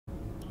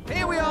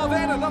Here we are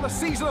then, another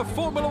season of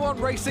Formula One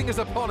racing is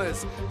upon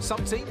us.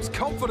 Some teams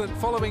confident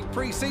following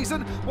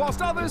pre-season,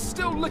 whilst others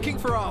still looking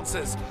for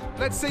answers.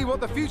 Let's see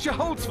what the future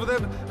holds for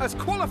them as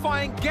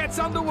qualifying gets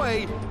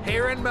underway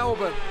here in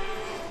Melbourne.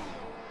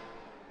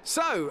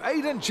 So,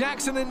 Aiden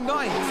Jackson in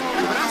ninth,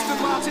 but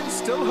Aston Martin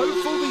still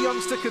hopeful the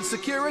youngster can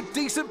secure a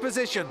decent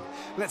position.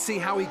 Let's see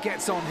how he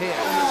gets on here.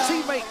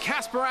 Teammate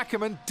Casper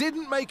Akkerman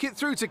didn't make it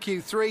through to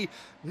Q3,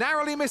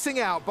 narrowly missing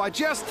out by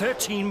just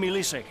 13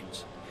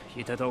 milliseconds.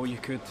 You did all you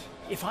could.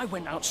 If I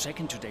went out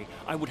second today,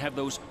 I would have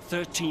those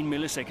 13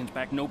 milliseconds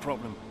back, no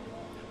problem.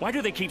 Why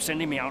do they keep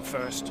sending me out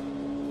first?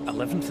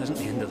 11th isn't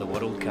the end of the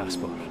world,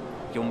 Casper.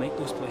 You'll make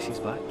those places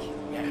back.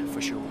 Yeah,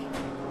 for sure.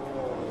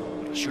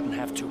 But I shouldn't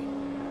have to.